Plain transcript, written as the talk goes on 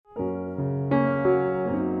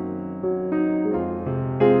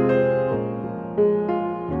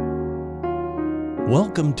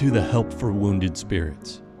Welcome to the Help for Wounded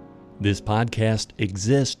Spirits. This podcast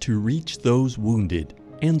exists to reach those wounded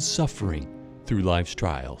and suffering through life's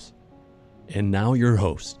trials. And now your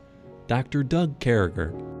host, Dr. Doug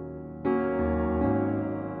Carriger.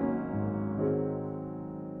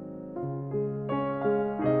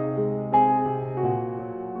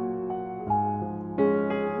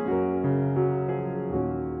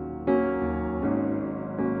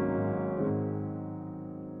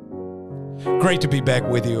 Great to be back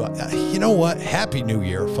with you. You know what? Happy New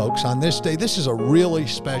Year, folks. On this day, this is a really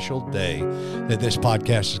special day that this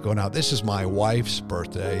podcast is going out. This is my wife's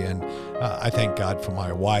birthday, and I thank God for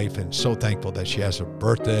my wife and so thankful that she has a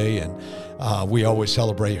birthday. And we always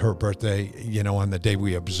celebrate her birthday, on the day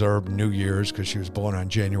we observe New Year's because she was born on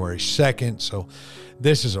January 2nd. So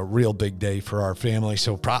this is a real big day for our family.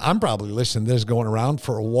 So I'm probably listening to this going around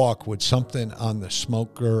for a walk with something on the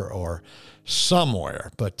smoker or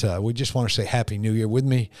somewhere, but we just want to say Happy New Year with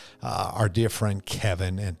me, our dear friend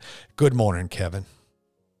Kevin. And good morning, Kevin.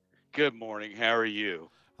 Good morning. How are you?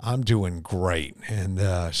 I'm doing great. And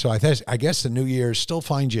so I guess the New Year still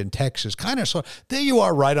finds you in Texas. Kind of, so there you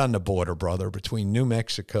are right on the border, brother, between New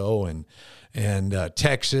Mexico and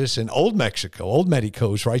Texas and Old Mexico. Old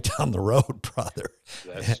Mexico's right down the road, brother.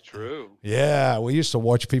 That's true. Yeah, we used to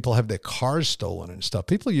watch people have their cars stolen and stuff.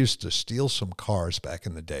 People used to steal some cars back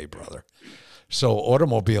in the day, brother. So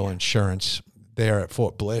automobile insurance there at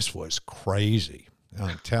Fort Bliss was crazy.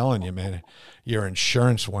 I'm telling you, man, your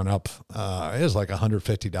insurance went up. It was like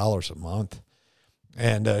 $150 a month.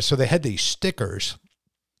 And so they had these stickers,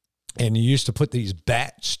 and you used to put these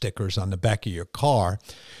bat stickers on the back of your car,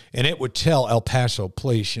 and it would tell El Paso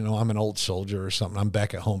police, I'm an old soldier or something. I'm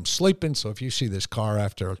back at home sleeping, so if you see this car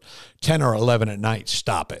after 10 or 11 at night,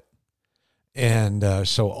 stop it. And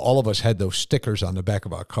so all of us had those stickers on the back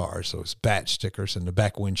of our cars, those bat stickers in the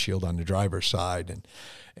back windshield on the driver's side.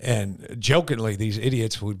 And jokingly, these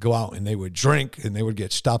idiots would go out and they would drink and they would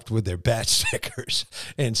get stopped with their bat stickers.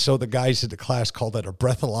 And so the guys in the class called that a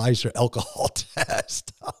breathalyzer alcohol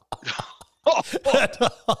test.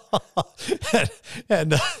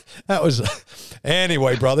 and that was,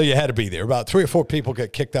 anyway, brother, you had to be there. About 3 or 4 people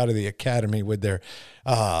got kicked out of the academy with their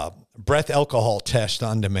breath alcohol test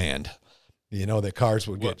on demand. Their cars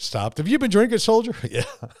would get stopped. Have you been drinking, soldier?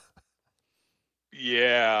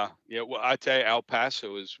 Yeah. Well, I tell you, El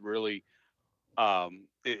Paso is really,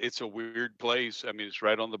 it's a weird place. I mean, it's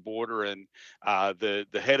right on the border, and the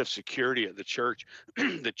head of security at the church,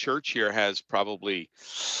 the church here has probably,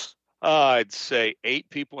 I'd say 8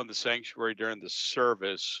 people in the sanctuary during the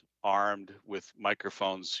service, armed with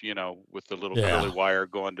microphones, with the little curly wire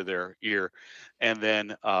going to their ear. And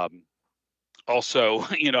then, also,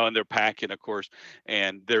 and they're packing, of course,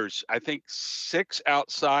 and there's, I think, 6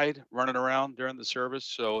 outside running around during the service.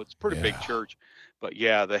 So it's a pretty big church. But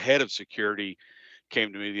yeah, the head of security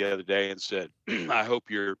came to me the other day and said, I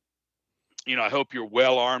hope you're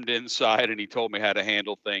well armed inside. And he told me how to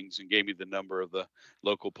handle things and gave me the number of the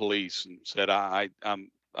local police and said,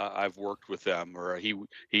 I've worked with them, or he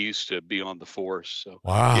used to be on the force. So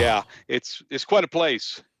yeah, it's quite a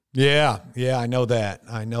place. Yeah, I know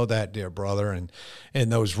that, dear brother.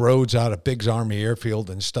 And those roads out of Biggs Army Airfield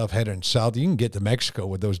and stuff heading south, you can get to Mexico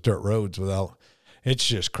with those dirt roads it's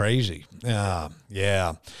just crazy.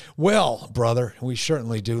 Yeah. Well, brother, we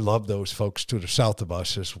certainly do love those folks to the south of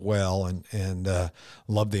us as well, and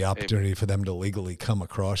love the opportunity for them to legally come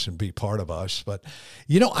across and be part of us. But,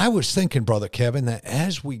 I was thinking, brother Kevin, that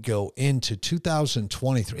as we go into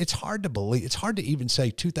 2023, it's hard to believe, it's hard to even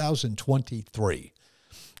say 2023.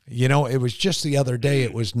 It was just the other day,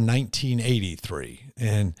 it was 1983.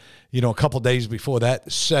 And, a couple days before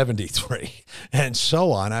that, 73, and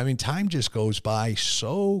so on. I mean, time just goes by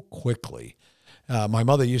so quickly. My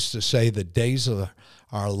mother used to say the days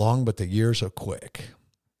are long, but the years are quick.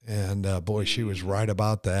 And boy, she was right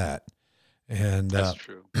about that. And that's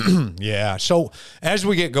true. Yeah. So as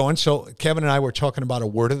we get going, so Kevin and I were talking about a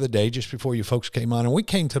word of the day just before you folks came on, and we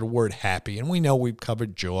came to the word happy, and we know we've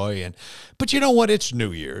covered joy, but you know what? It's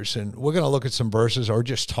New Year's, and we're going to look at some verses or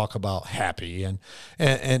just talk about happy. And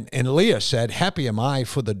Leah said, "Happy am I,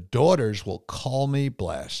 for the daughters will call me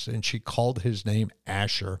blessed." And she called his name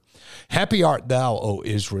Asher. "Happy art thou, O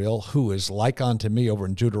Israel, who is like unto me," over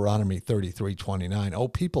in Deuteronomy 33:29. "O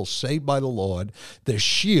people saved by the Lord, the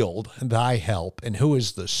shield, thy help, and who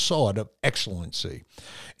is the sword of excellency.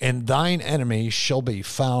 And thine enemies shall be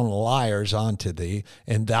found liars unto thee,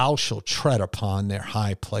 and thou shalt tread upon their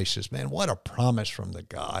high places. Man, what a promise from the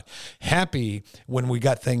God. Happy when we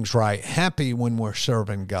got things right. Happy when we're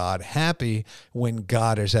serving God. Happy when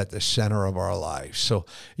God is at the center of our lives. So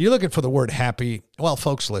you're looking for the word happy. Well,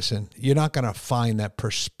 folks, listen, you're not going to find that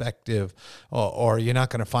perspective or you're not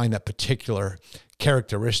going to find that particular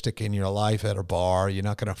characteristic in your life at a bar. You're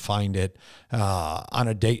not going to find it on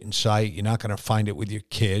a dating site. You're not going to find it with your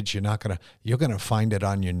kids. You're going to find it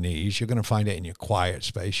on your knees. You're going to find it in your quiet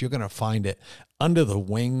space. You're going to find it under the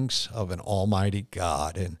wings of an almighty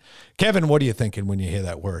God. And Kevin, what are you thinking when you hear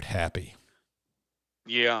that word happy?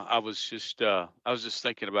 Yeah, I was just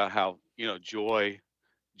thinking about how, joy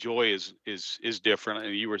is different,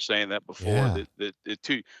 and you were saying that before, Yeah. that the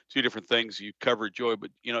two different things. You covered joy, but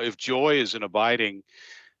if joy is an abiding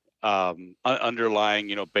underlying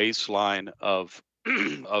baseline of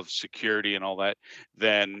of security and all that,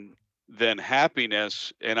 then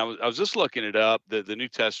happiness. And I was just looking it up. The New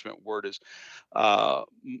Testament word is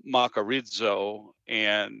makarizo,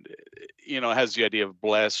 and it has the idea of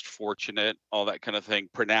blessed, fortunate, all that kind of thing,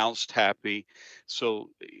 pronounced happy. So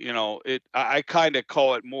I kind of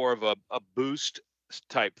call it more of a boost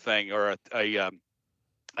type thing, or a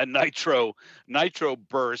nitro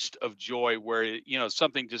burst of joy, where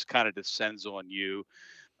something just kind of descends on you.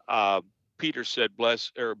 Peter said,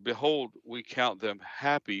 "Bless, or behold, we count them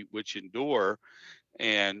happy which endure."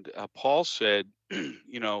 And Paul said,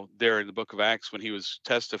 there in the book of Acts, when he was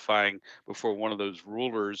testifying before one of those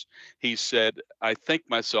rulers, he said, "I think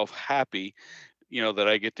myself happy, that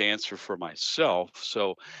I get to answer for myself."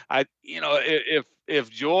 So if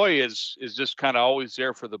joy is just kind of always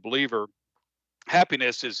there for the believer,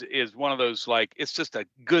 happiness is one of those, like, it's just a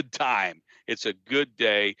good time. It's a good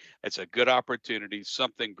day. It's a good opportunity.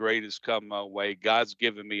 Something great has come my way. God's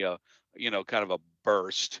given me a kind of a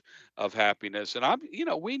burst of happiness, and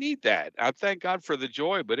we need that. I thank God for the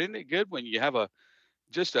joy, but isn't it good when you have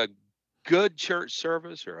just a good church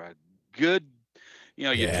service, or a good,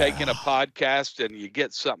 you're taking a podcast and you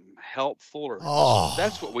get something helpful, or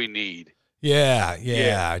that's what we need.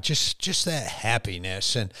 Yeah. Just that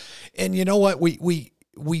happiness. And you know what?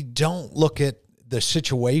 We don't look at the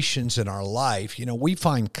situations in our life. We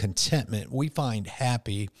find contentment. We find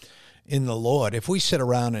happy in the Lord. If we sit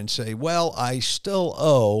around and say, well, I still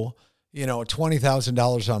owe,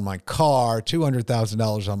 $20,000 on my car,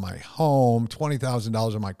 $200,000 on my home,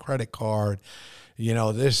 $20,000 on my credit card.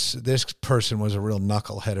 This person was a real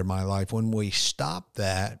knucklehead in my life. When we stop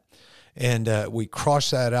that, and we cross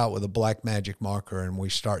that out with a black magic marker, and we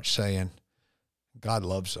start saying, God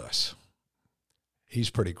loves us. He's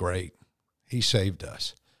pretty great. He saved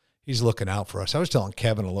us. He's looking out for us. I was telling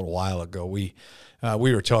Kevin a little while ago, we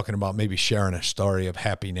were talking about maybe sharing a story of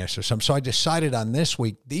happiness or something. So I decided on this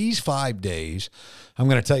week, these 5 days, I'm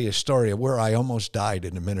going to tell you a story of where I almost died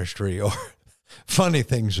in the ministry, or funny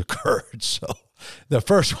things occurred. So the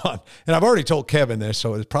first one, and I've already told Kevin this,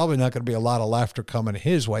 so it's probably not going to be a lot of laughter coming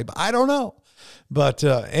his way, but I don't know. But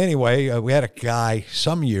anyway, we had a guy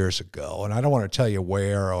some years ago, and I don't want to tell you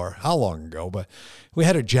where or how long ago, but we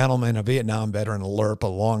had a gentleman, a Vietnam veteran, a LRP, a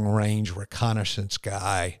long-range reconnaissance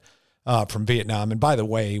guy from Vietnam. And by the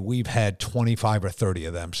way, we've had 25 or 30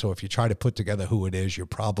 of them, so if you try to put together who it is, you're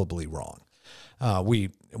probably wrong. We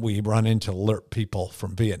run into LRP people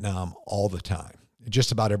from Vietnam all the time.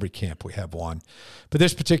 Just about every camp we have one. But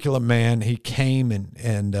this particular man, he came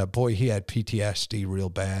and boy, he had PTSD real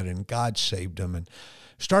bad, and God saved him and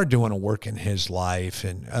started doing a work in his life.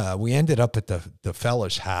 And we ended up at the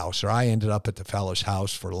fellow's house, or I ended up at the fellow's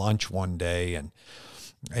house for lunch one day.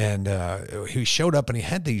 And he showed up, and he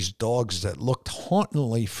had these dogs that looked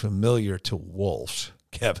hauntingly familiar to wolves.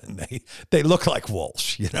 Kevin, they look like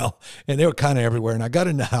wolves, and they were kind of everywhere. And I got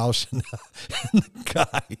in the house, and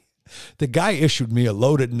the guy issued me a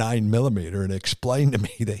loaded 9mm and explained to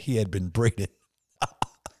me that he had been breeding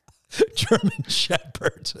German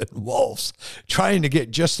shepherds and wolves, trying to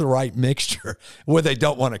get just the right mixture where they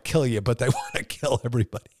don't want to kill you, but they want to kill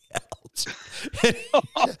everybody else.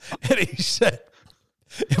 And he said,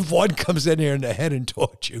 if one comes in here in the head and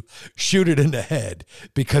towards you, shoot it in the head,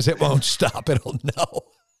 because it won't stop. It'll know.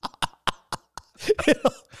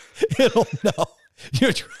 It'll know.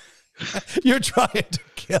 You're trying to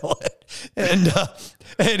kill it. And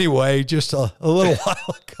anyway, just a little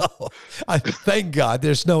while ago, I thank God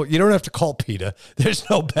you don't have to call PETA. There's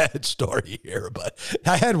no bad story here, but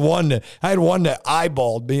I had one that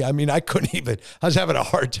eyeballed me. I mean, I was having a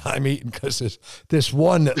hard time eating, because this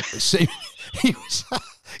one,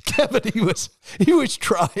 Kevin, he was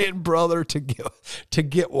trying, brother, to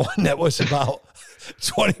get one that was about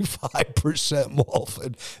 25% wolf,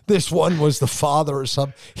 and this one was the father or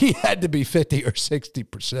something. He had to be 50 or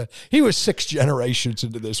 60%. He was 6 generations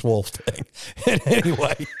into this wolf thing. And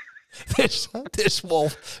anyway, this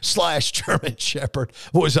wolf / German Shepherd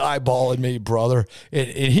was eyeballing me, brother, and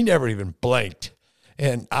he never even blinked.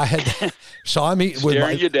 And I had, so I'm eating with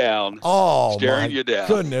staring you down. Oh, staring my you down.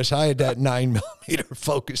 goodness. I had that 9mm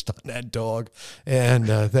focused on that dog. And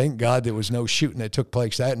thank God there was no shooting that took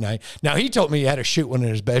place that night. Now, he told me he had to shoot one in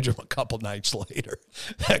his bedroom a couple nights later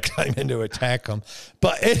that came in to attack him.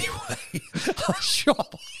 But anyway,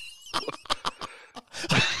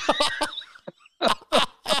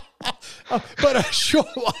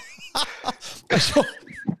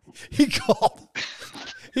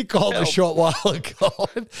 He called a short while ago.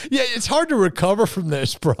 Yeah, it's hard to recover from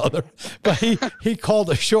this, brother. But he called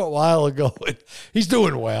a short while ago, and he's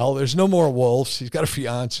doing well. There's no more wolves. He's got a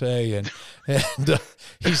fiance, and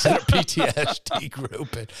he's in a PTSD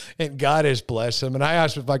group, and God has blessed him. And I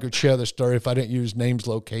asked him if I could share the story, if I didn't use names,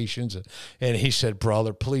 locations, and he said,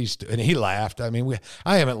 "Brother, please do." And he laughed. I mean,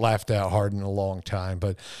 I haven't laughed that hard in a long time,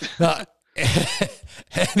 but.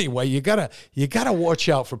 Anyway, you gotta watch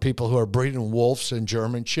out for people who are breeding wolves and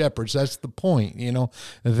German shepherds. That's the point,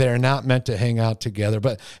 They're not meant to hang out together.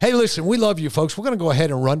 But hey, listen, we love you, folks. We're gonna go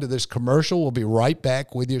ahead and run to this commercial. We'll be right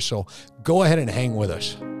back with you. So go ahead and hang with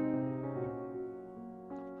us.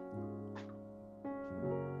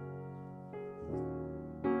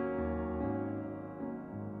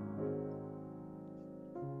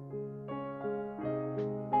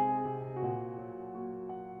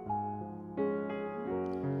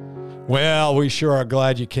 Well, we sure are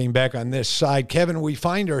glad you came back on this side. Kevin, we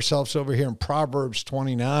find ourselves over here in Proverbs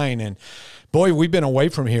 29, and boy, we've been away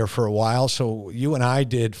from here for a while, so you and I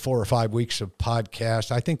did 4 or 5 weeks of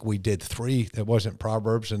podcast. I think we did 3 that wasn't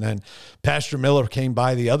Proverbs, and then Pastor Miller came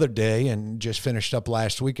by the other day and just finished up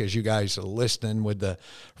last week as you guys are listening with the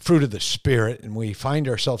fruit of the Spirit, and we find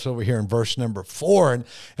ourselves over here in verse number 4, and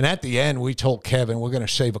at the end, we told Kevin we're going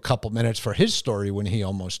to save a couple minutes for his story when he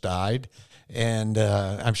almost died. And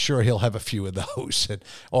I'm sure he'll have a few of those,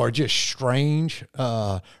 or just strange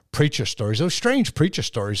preacher stories. Those strange preacher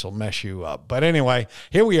stories will mess you up. But anyway,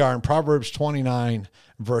 here we are in Proverbs 29,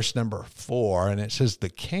 verse number 4, and it says, "The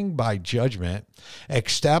king by judgment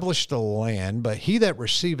established the land, but he that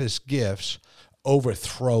receiveth gifts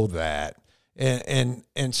overthrow that." And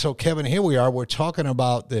so, Kevin, here we are. We're talking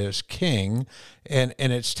about this king, and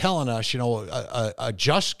it's telling us, a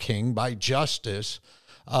just king by justice.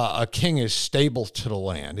 A king is stable to the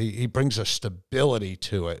land. He brings a stability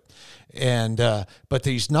to it. And but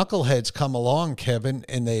these knuckleheads come along, Kevin,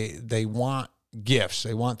 and they want gifts.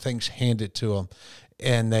 They want things handed to them,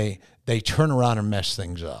 and they turn around and mess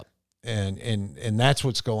things up. And that's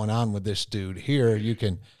what's going on with this dude here. You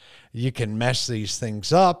can mess these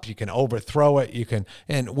things up. You can overthrow it.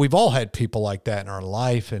 And we've all had people like that in our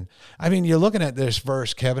life. And I mean, you're looking at this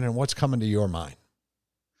verse, Kevin, and what's coming to your mind?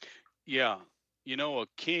 Yeah. A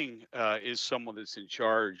king is someone that's in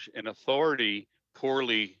charge, and authority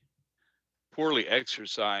poorly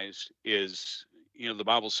exercised is, the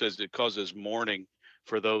Bible says it causes mourning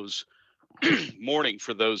for those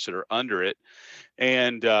that are under it.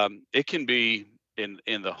 And it can be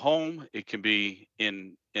in the home, it can be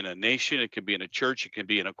in a nation, it can be in a church, it can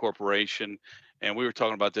be in a corporation. And we were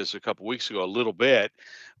talking about this a couple weeks ago a little bit,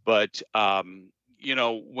 but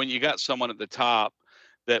when you got someone at the top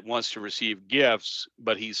that wants to receive gifts,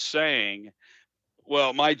 but he's saying,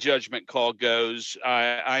 well, my judgment call goes,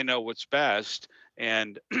 I know what's best,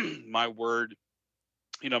 and my word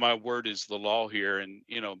is the law here. And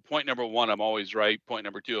point number 1, I'm always right. Point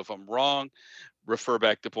number 2, if I'm wrong, refer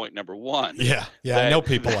back to point number 1. Yeah, I know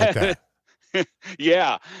people like that.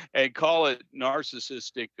 Yeah, and call it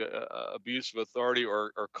narcissistic abuse of authority,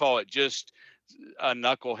 or call it just a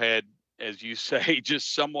knucklehead, as you say,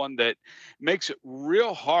 just someone that makes it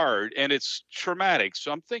real hard, and it's traumatic.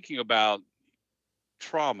 So I'm thinking about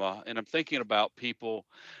trauma, and I'm thinking about people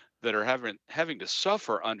that are having to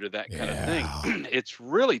suffer under that kind of thing. It's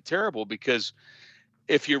really terrible, because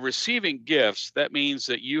if you're receiving gifts, that means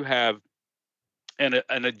that you have an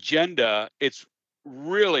agenda. It's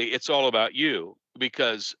all about you,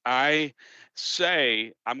 because I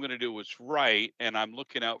say I'm going to do what's right, and I'm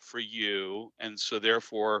looking out for you, and so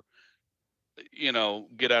therefore,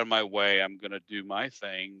 get out of my way. I'm going to do my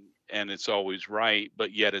thing, and it's always right,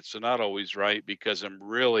 but yet it's not always right, because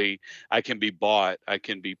I can be bought, I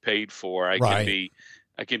can be paid for, I can be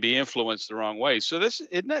I can be influenced the wrong way. So this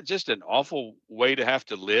isn't that just an awful way to have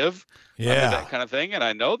to live under Yeah. that kind of thing? And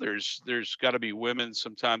I know there's got to be women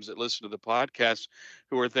sometimes that listen to the podcast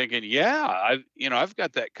who are thinking, yeah, I've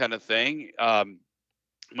got that kind of thing.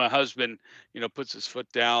 My husband, puts his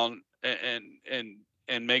foot down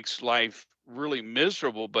and makes life really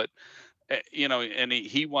miserable, but and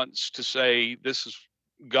he wants to say this is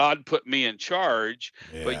God put me in charge,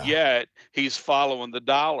 but Yeah. yet he's following the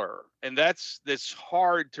dollar. And that's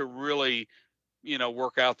hard to really,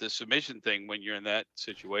 work out the submission thing when you're in that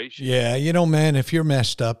situation. Yeah. Man, if you're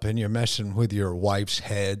messed up and you're messing with your wife's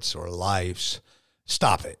heads or lives,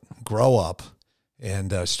 stop it. Grow up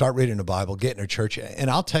and start reading the Bible, get in a church. And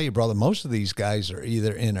I'll tell you, brother, most of these guys are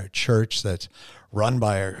either in a church that's run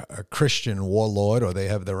by a Christian warlord, or they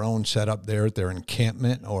have their own set up there at their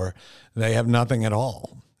encampment, or they have nothing at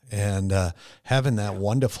all. And having that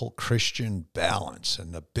wonderful Christian balance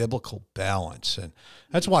and the biblical balance. And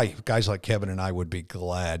that's why guys like Kevin and I would be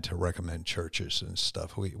glad to recommend churches and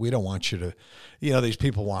stuff. We don't want you to, these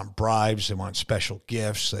people want bribes. They want special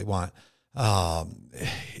gifts. They want,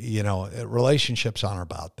 relationships aren't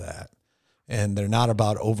about that. And they're not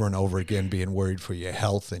about over and over again being worried for your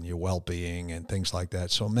health and your well-being and things like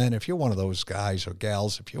that. So, men, if you're one of those guys or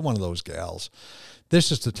gals, if you're one of those gals,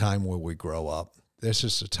 this is the time where we grow up. This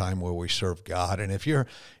is the time where we serve God. And if you're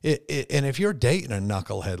dating a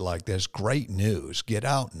knucklehead like this, great news. Get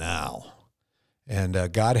out now.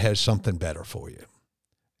 And God has something better for you.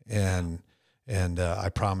 And I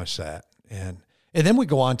promise that. And then we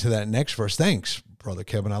go on to that next verse. Thanks, Brother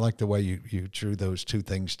Kevin. I like the way you drew those two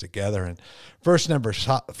things together. And verse number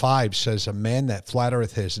 5 says, a man that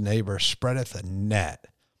flattereth his neighbor spreadeth a net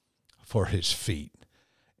for his feet.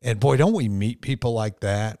 And boy, don't we meet people like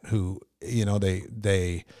that who,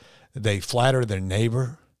 they flatter their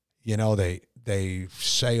neighbor. They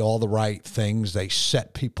say all the right things. They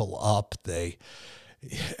set people up. They,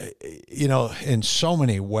 in so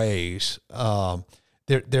many ways,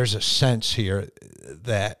 there's a sense here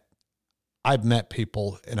that I've met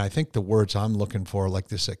people, and I think the words I'm looking for are like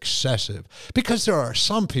this excessive, because there are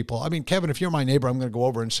some people. I mean, Kevin, if you're my neighbor, I'm going to go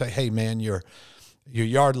over and say, hey, man, your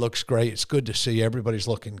yard looks great. It's good to see everybody's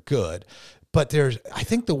looking good. But I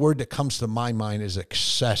think the word that comes to my mind is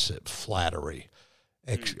excessive flattery,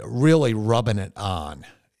 really rubbing it on.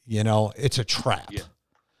 It's a trap. Yeah.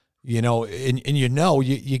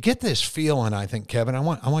 You get this feeling, I think, Kevin, I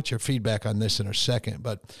want your feedback on this in a second,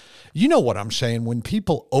 but you know what I'm saying? When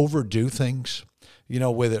people overdo things,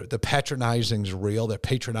 where the patronizing's real, they're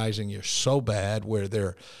patronizing you so bad, where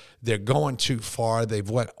they're going too far, they've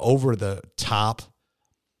went over the top.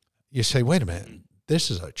 You say, wait a minute,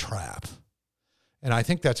 this is a trap. And I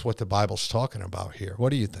think that's what the Bible's talking about here.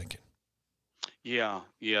 What are you thinking? Yeah.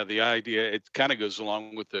 The idea, it kind of goes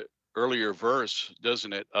along with the earlier verse,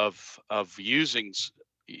 doesn't it? Of using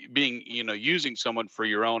someone for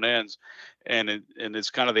your own ends. And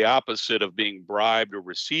it's kind of the opposite of being bribed or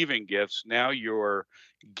receiving gifts. Now you're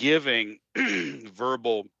giving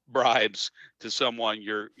verbal bribes to someone,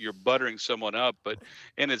 you're buttering someone up. But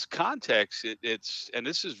in its context, it's, and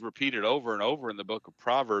this is repeated over and over in the book of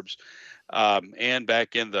Proverbs, and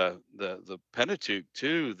back in the Pentateuch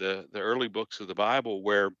too, the early books of the Bible,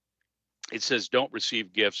 where it says, don't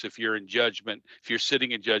receive gifts. If you're in judgment, if you're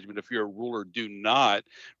sitting in judgment, if you're a ruler, do not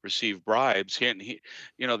receive bribes. And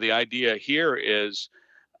the idea here is,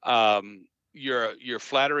 you're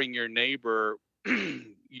flattering your neighbor.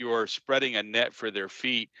 You're spreading a net for their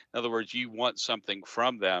feet. In other words, you want something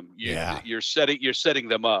from them. You're setting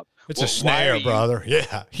them up. It's a snare, brother.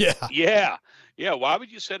 Yeah. Why would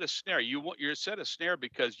you set a snare? You're set a snare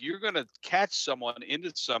because you're going to catch someone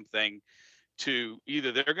into something. To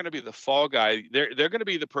either they're going to be the fall guy, they're going to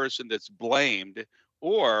be the person that's blamed,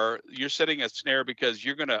 or you're setting a snare because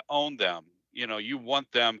you're going to own them. You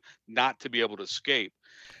want them not to be able to escape.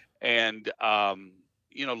 And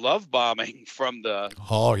love bombing from the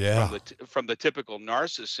from the typical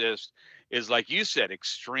narcissist is, like you said,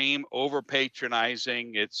 extreme, over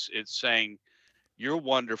patronizing. It's saying you're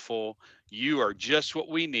wonderful, you are just what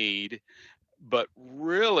we need, but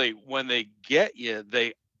really when they get you,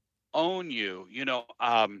 they own you.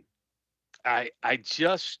 I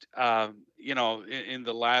just in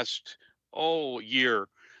the last year,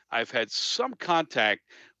 I've had some contact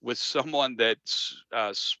with someone that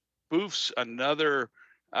spoofs another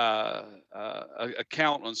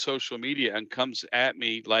account on social media and comes at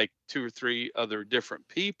me like 2 or 3 other different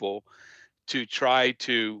people to try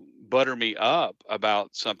to butter me up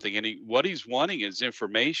about something. And what he's wanting is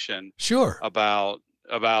information Sure. about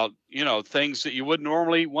things that you wouldn't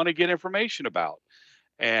normally want to get information about.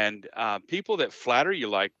 And people that flatter you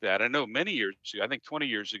like that, I know many years ago, I think 20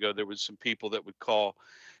 years ago, there was some people that would call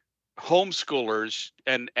homeschoolers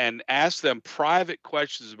and ask them private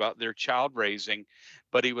questions about their child raising,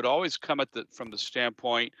 but he would always come at the from the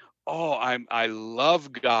standpoint, "Oh, I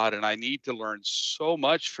love God and I need to learn so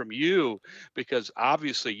much from you because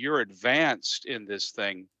obviously you're advanced in this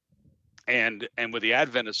thing." And with the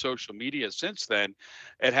advent of social media since then,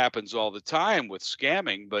 it happens all the time with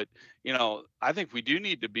scamming. But I think we do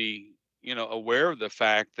need to be aware of the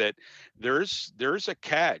fact that there's a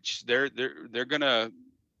catch. They're gonna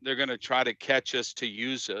try to catch us to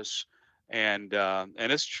use us, and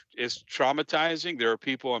it's traumatizing. There are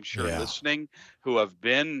people I'm sure Yeah. listening who have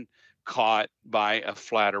been caught by a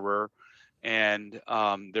flatterer, and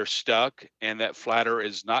they're stuck, and that flatterer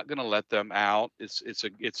is not going to let them out.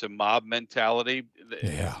 It's a mob mentality.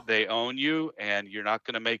 Yeah. They own you, and you're not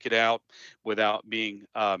going to make it out without being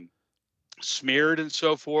smeared and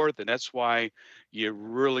so forth. And that's why you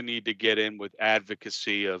really need to get in with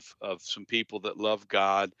advocacy of some people that love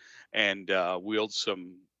God and wield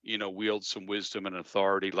some wisdom and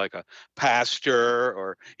authority, like a pastor,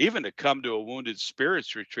 or even to come to a wounded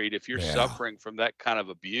spirits retreat. If you're Yeah. suffering from that kind of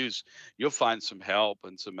abuse, you'll find some help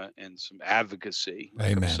and some advocacy,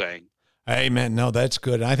 like I'm Amen. saying. Amen. No, that's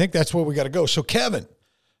good. And I think that's where we got to go. So, Kevin,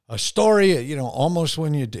 a story, almost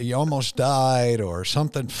when you almost died or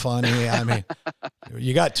something funny. I mean,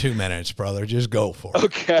 you got 2 minutes, brother. Just go for it.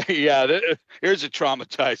 Okay, yeah. Here's a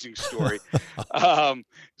traumatizing story.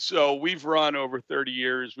 So we've run over 30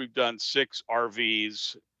 years. We've done 6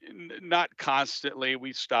 RVs, not constantly.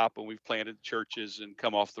 We stop and we've planted churches and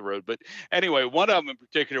come off the road. But anyway, one of them in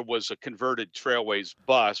particular was a converted Trailways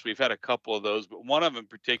bus. We've had a couple of those, but one of them in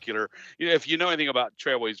particular, if you know anything about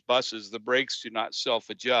Trailways buses, the brakes do not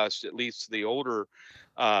self-adjust, at least the older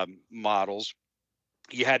models.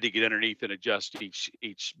 You had to get underneath and adjust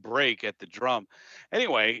each brake at the drum.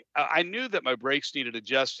 Anyway, I knew that my brakes needed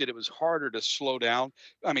adjusted. It was harder to slow down.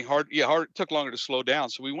 I mean, hard. It took longer to slow down.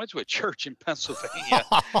 So we went to a church in Pennsylvania,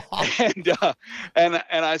 and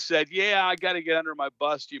I said, "Yeah, I got to get under my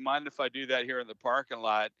bus. Do you mind if I do that here in the parking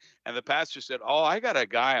lot?" And the pastor said, "Oh, I got a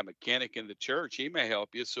mechanic in the church. He may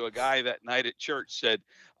help you." So a guy that night at church said,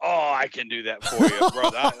 "Oh, I can do that for you,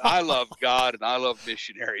 brother. I love God and I love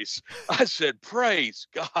missionaries." I said, "Praise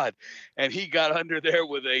God." And he got under there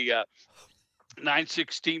with a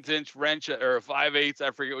 9/16 inch wrench or a 5/8,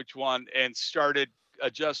 I forget which one, and started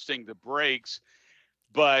adjusting the brakes.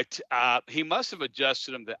 But he must have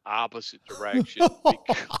adjusted them the opposite direction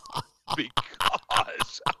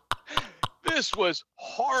because this was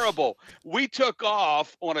horrible. We took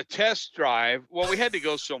off on a test drive. Well, we had to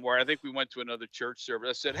go somewhere. I think we went to another church service.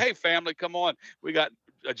 I said, "Hey, family, come on. We got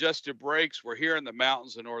adjusted brakes. We're here in the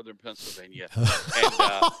mountains of northern Pennsylvania." And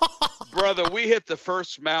brother, we hit the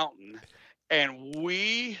first mountain, and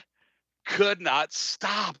we could not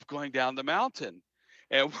stop going down the mountain.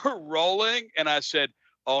 And we're rolling, and I said,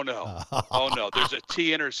 "Oh no, there's a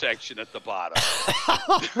T intersection at the bottom."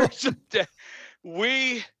 I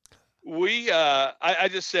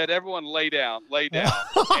just said, "Everyone lay down. And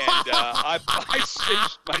I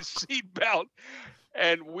cinched my seatbelt,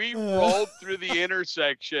 and we rolled through the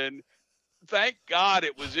intersection. Thank God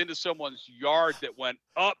it was into someone's yard that went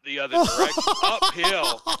up the other direction,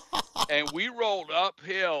 uphill. And we rolled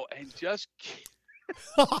uphill and just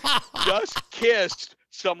kissed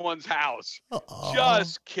someone's house.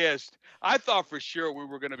 Just kissed. I thought for sure we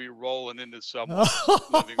were going to be rolling into someone's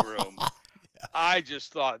living room. I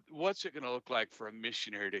just thought, what's it going to look like for a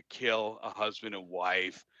missionary to kill a husband and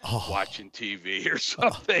wife watching TV or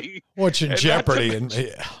something? Watching Jeopardy.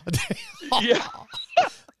 Yeah.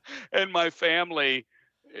 And my family,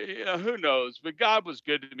 who knows? But God was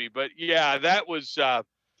good to me. But yeah, that was, the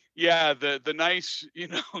nice,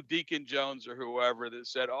 Deacon Jones or whoever that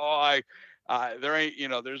said, there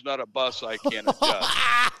ain't, there's not a bus I can't adjust.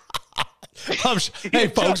 Hey,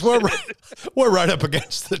 folks, we're right up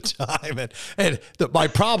against the time, and my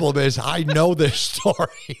problem is I know this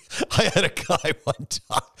story. I had a guy one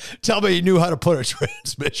time tell me he knew how to put a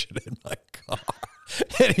transmission in my car,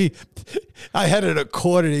 and I had an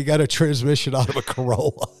Accord, and he got a transmission out of a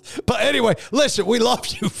Corolla. But anyway, listen, we love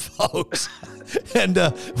you, folks, and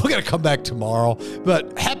we're gonna come back tomorrow.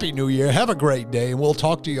 But Happy New Year, have a great day, and we'll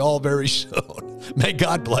talk to you all very soon. May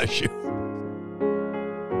God bless you.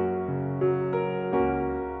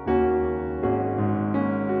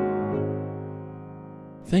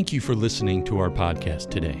 Thank you for listening to our podcast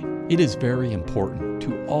today. It is very important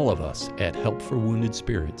to all of us at Help for Wounded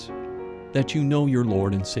Spirits that you know your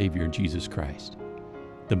Lord and Savior, Jesus Christ.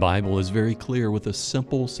 The Bible is very clear with a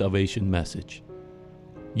simple salvation message.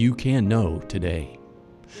 You can know today.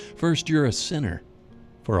 First, you're a sinner,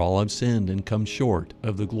 for all have sinned and come short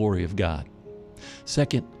of the glory of God.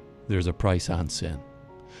 Second, there's a price on sin,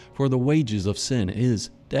 for the wages of sin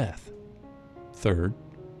is death. Third,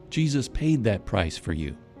 Jesus paid that price for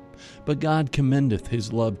you. But God commendeth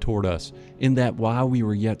his love toward us, in that while we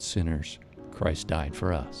were yet sinners, Christ died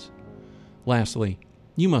for us. Lastly,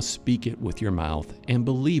 you must speak it with your mouth and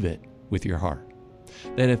believe it with your heart,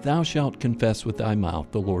 that if thou shalt confess with thy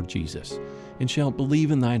mouth the Lord Jesus, and shalt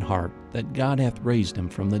believe in thine heart that God hath raised him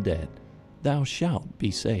from the dead, thou shalt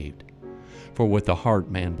be saved. For with the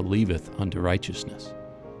heart man believeth unto righteousness,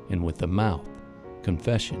 and with the mouth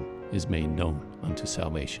confession is made known unto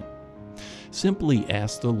salvation. Simply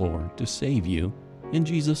ask the Lord to save you in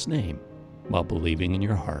Jesus' name while believing in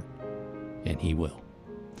your heart, and he will.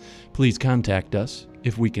 Please contact us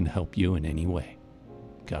if we can help you in any way.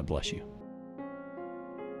 God bless you.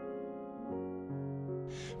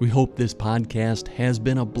 We hope this podcast has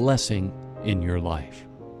been a blessing in your life.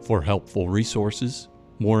 For helpful resources,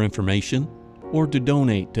 more information, or to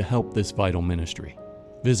donate to help this vital ministry,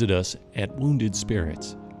 visit us at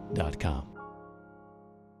woundedspirits.com.